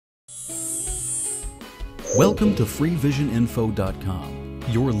Welcome to freevisioninfo.com,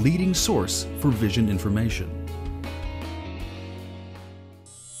 your leading source for vision information.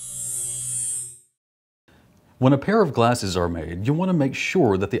 When a pair of glasses are made, you want to make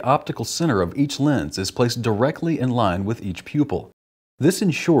sure that the optical center of each lens is placed directly in line with each pupil. This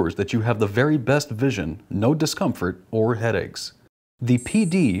ensures that you have the very best vision, no discomfort or headaches. The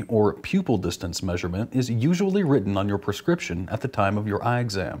PD, or pupil distance measurement, is usually written on your prescription at the time of your eye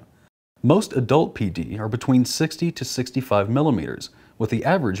exam. Most adult PD are between 60 to 65 millimeters, with the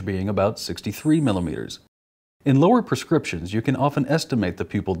average being about 63 millimeters. In lower prescriptions, you can often estimate the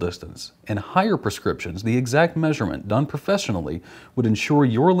pupil distance. In higher prescriptions, the exact measurement done professionally would ensure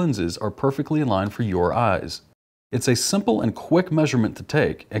your lenses are perfectly in line for your eyes. It's a simple and quick measurement to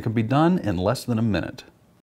take and can be done in less than a minute.